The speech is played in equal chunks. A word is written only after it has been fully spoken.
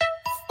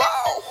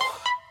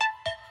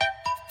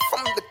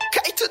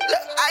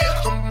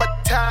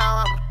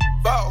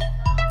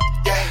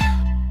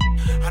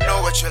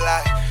you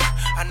like,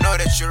 I know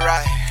that you're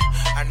right.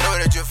 I know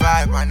that you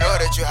vibe, I know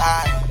that you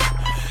high.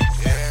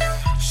 Yeah,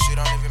 shit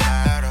don't even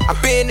matter.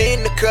 I've been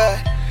in the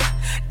cut,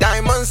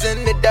 diamonds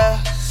in the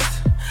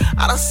dust.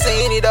 I done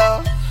seen it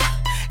all,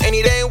 and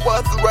it ain't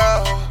worth the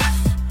rough.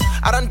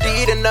 I done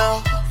did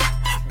enough,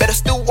 better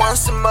still want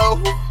some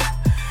more.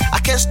 I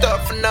can't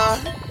stop for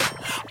none,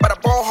 but I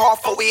ball hard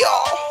for we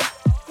all.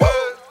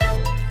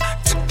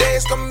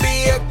 Today's gonna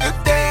be a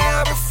good day,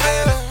 I've been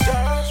feeling.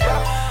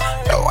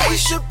 The way you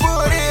should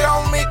put it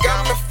on me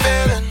got me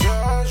feeling.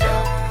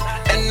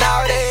 And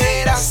now the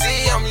hate I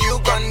see, you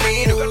gon'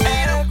 need it.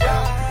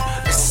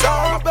 It's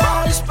all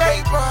about this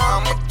paper,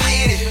 I'ma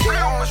get it.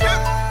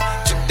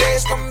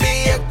 Today's gonna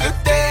be a good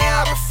day,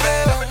 I've been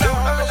feeling.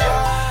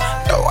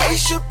 The way you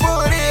should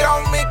put it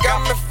on me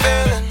got me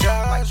feeling.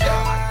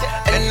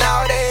 And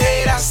now the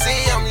hate I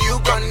see, you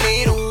gon'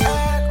 need it.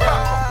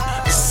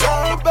 It's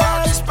all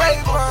about this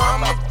paper,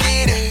 I'ma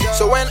get it.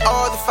 So when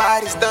all the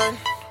fight is done,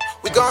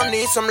 we gon'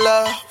 need some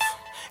love.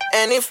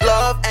 And if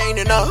love ain't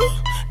enough,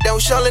 then we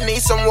surely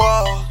need some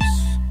walls.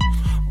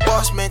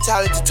 Boss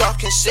mentality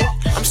talking shit,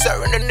 I'm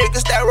serving the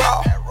niggas that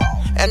raw.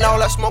 And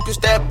all I smoke is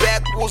that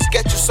backwoods,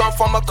 get you some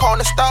from a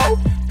corner store.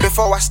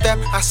 Before I step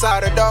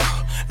outside the door,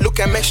 look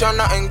and make sure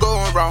nothing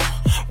going wrong.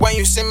 When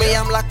you see me,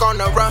 I'm like on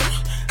the run.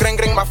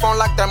 Ring my phone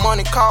like that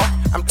money call.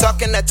 I'm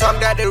talking that talk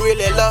that they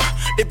really love.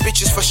 The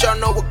bitches for sure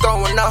know what's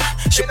going on.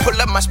 She pull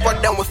up my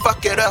spot, then we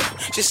fuck it up.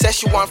 She said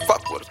she want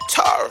fuck with a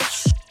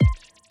Taurus.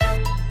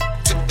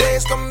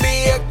 Today's gonna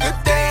be a good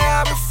day,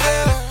 I've been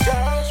feeling.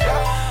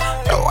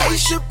 The way you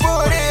should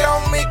put it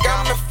on me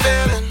got me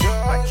feeling.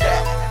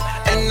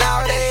 And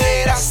now the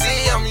hate I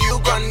see,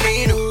 you gon'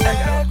 need it.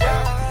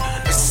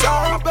 It's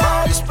all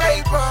about this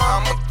paper,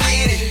 I'ma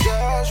get it.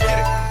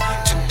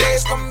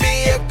 Today's gonna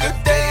be a good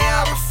day,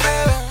 I've been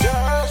feeling.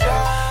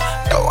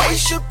 The way you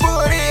should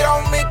put it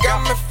on me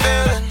got me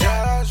feeling.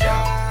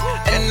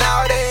 And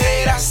now the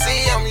hate I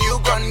see, you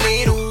gon'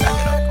 need it.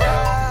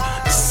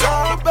 It's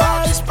all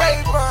about this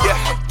paper,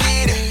 I'ma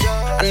get it.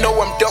 I know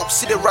I'm dope,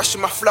 see the rush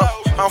in my flow.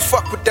 I don't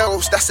fuck with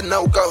those, that's a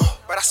no-go.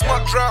 But I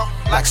smoke draw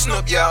like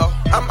Snoop, yo.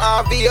 I'm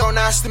RVO,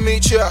 nice to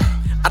meet ya.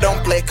 I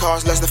don't play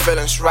cars unless the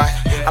feeling's right.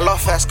 I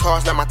love fast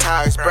cars, let my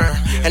tires burn.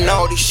 And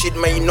all this shit,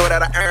 man, you know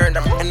that I earned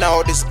them. And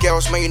all these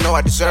girls, man, you know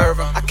I deserve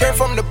them. I came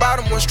from the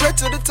bottom, went straight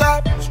to the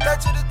top.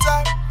 Straight to the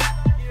top.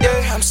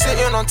 Yeah, I'm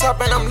sitting on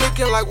top and I'm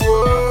looking like,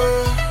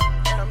 whoa.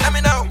 Let me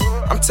know.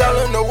 I'm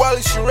telling the world,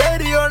 is you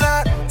ready or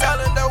not?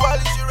 Telling the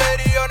world, is you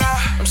ready or not?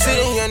 I'm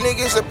sitting here,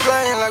 niggas are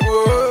playing like,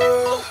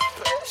 whoa.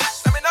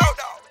 Let me know,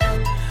 though.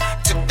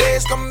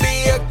 Today's gonna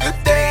be a good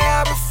day,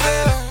 I've been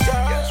feeling.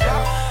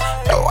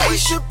 The way you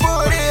should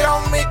put it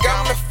on me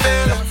got me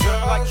feeling.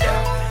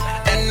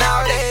 And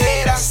now the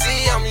hate I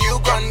see, you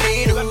gon'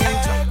 need it.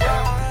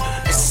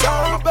 It's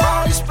all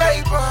about this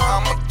paper,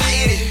 I'ma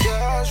get it.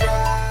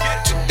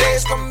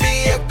 Today's gonna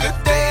be a good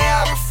day,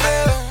 I've been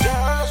feeling.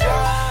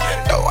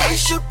 The way you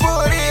should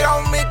put it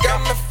on me got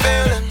me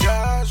feeling.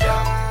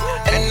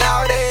 And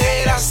now the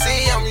hate I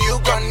see, you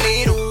gon'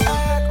 need it.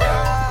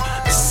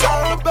 It's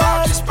all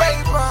about this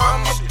paper,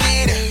 I'ma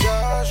get it.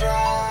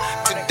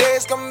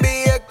 Today's gonna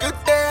be a good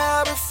day,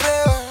 I've been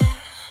feeling.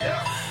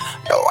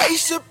 The way you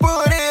should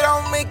put it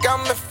on me got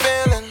me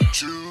feeling.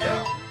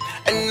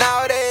 And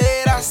now the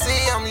hate I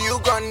see, you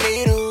gon'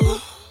 need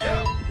it.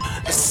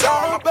 It's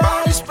all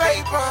about this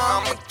paper,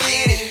 I'ma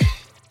get it.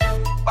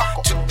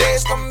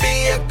 Today's gonna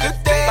be a good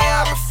day,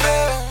 I've been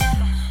feeling.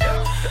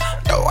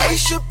 The way you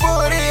should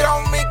put it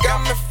on me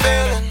got me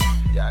feeling.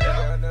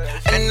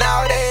 And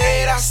now the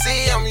hate I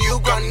see, you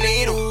gon'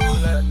 need it.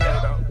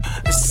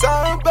 It's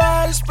all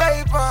about this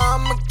paper,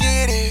 I'ma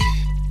get it.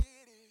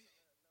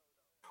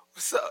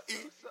 What's up, E?